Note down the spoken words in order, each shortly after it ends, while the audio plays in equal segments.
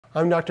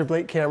I'm Dr.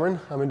 Blake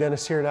Cameron. I'm a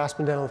dentist here at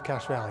Aspen Dental of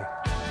Cache Valley.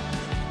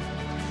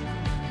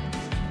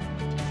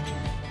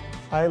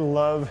 I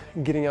love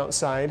getting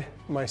outside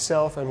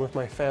myself and with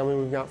my family.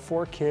 We've got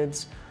 4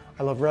 kids.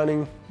 I love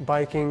running,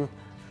 biking.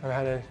 I've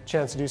had a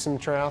chance to do some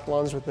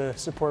triathlons with the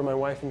support of my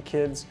wife and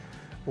kids.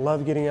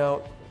 Love getting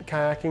out,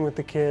 kayaking with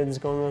the kids,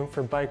 going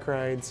for bike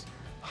rides,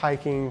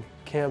 hiking,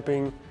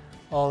 camping.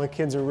 All the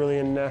kids are really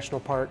in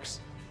national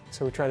parks,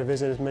 so we try to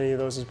visit as many of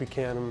those as we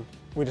can, and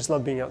we just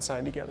love being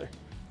outside together.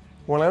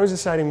 When I was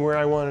deciding where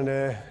I wanted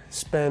to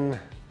spend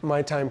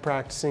my time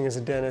practicing as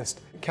a dentist,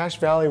 Cache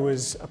Valley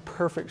was a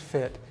perfect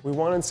fit. We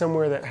wanted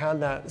somewhere that had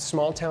that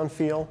small town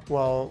feel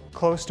while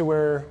close to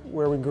where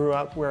we grew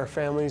up, where our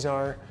families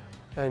are,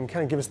 and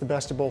kind of give us the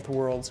best of both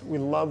worlds. We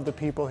love the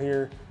people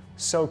here,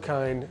 so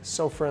kind,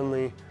 so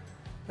friendly,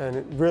 and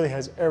it really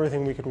has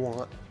everything we could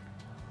want.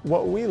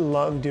 What we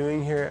love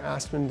doing here at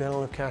Aspen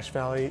Dental of Cache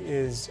Valley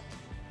is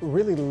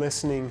really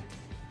listening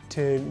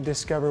to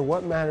discover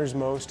what matters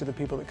most to the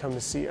people that come to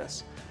see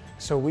us,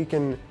 so we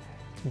can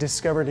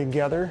discover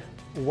together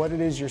what it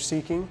is you're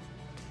seeking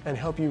and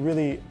help you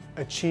really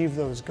achieve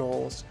those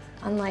goals.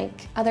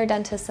 Unlike other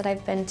dentists that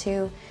I've been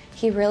to,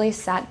 he really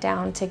sat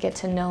down to get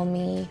to know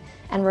me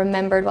and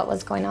remembered what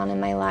was going on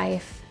in my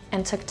life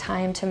and took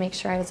time to make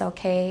sure I was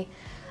okay.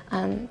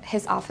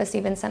 His office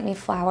even sent me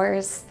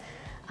flowers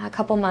a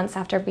couple months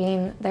after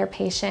being their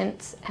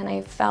patient, and I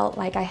felt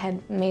like I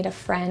had made a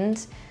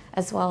friend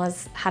as well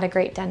as had a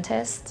great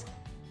dentist.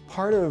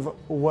 Part of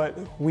what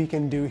we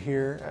can do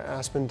here at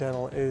Aspen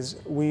Dental is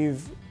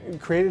we've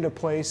created a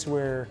place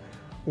where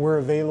we're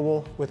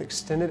available with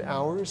extended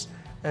hours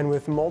and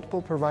with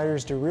multiple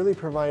providers to really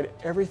provide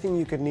everything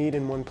you could need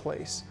in one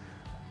place,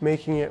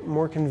 making it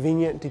more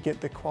convenient to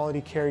get the quality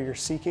care you're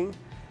seeking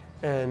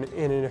and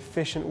in an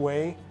efficient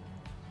way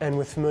and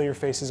with familiar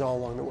faces all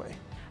along the way.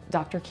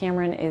 Dr.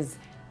 Cameron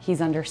he's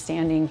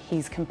understanding,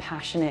 he's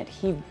compassionate,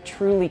 he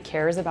truly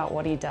cares about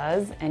what he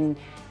does, and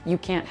you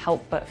can't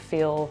help but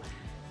feel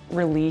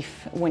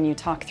relief when you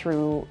talk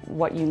through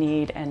what you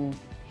need, and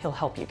he'll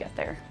help you get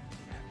there.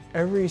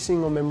 Every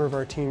single member of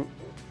our team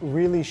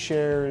really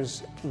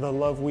shares the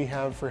love we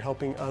have for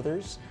helping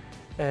others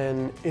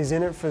and is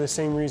in it for the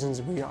same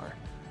reasons we are,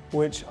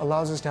 which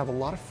allows us to have a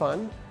lot of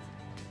fun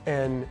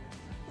and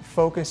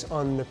focus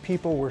on the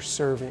people we're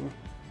serving.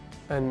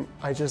 And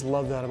I just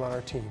love that about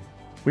our team.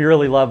 We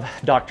really love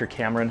Dr.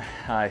 Cameron.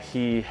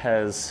 He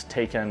has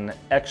taken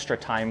extra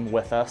time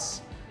with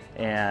us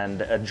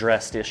and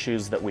addressed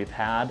issues that we've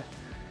had.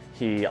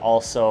 He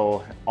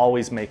also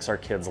always makes our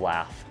kids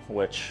laugh,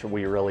 which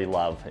we really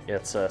love.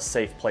 It's a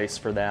safe place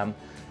for them,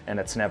 and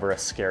it's never a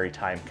scary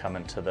time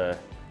coming to the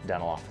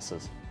dental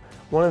offices.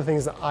 One of the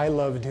things that I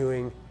love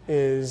doing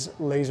is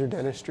laser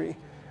dentistry,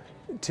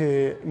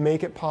 to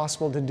make it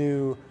possible to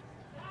do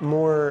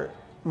more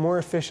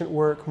efficient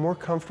work, more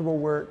comfortable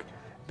work,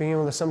 being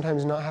able to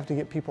sometimes not have to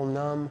get people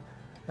numb.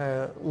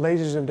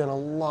 Lasers have done a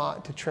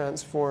lot to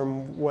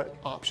transform what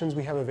options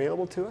we have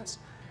available to us,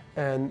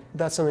 and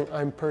that's something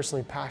I'm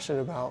personally passionate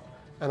about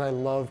and I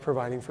love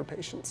providing for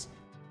patients.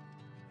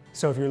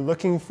 So if you're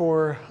looking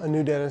for a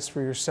new dentist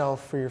for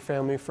yourself, for your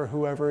family, for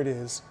whoever it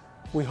is,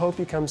 we hope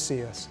you come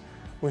see us.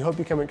 We hope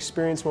you come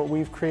experience what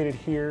we've created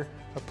here,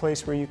 a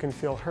place where you can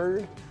feel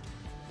heard,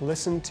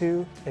 listened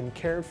to, and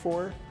cared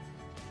for,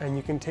 and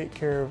you can take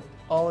care of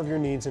all of your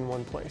needs in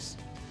one place.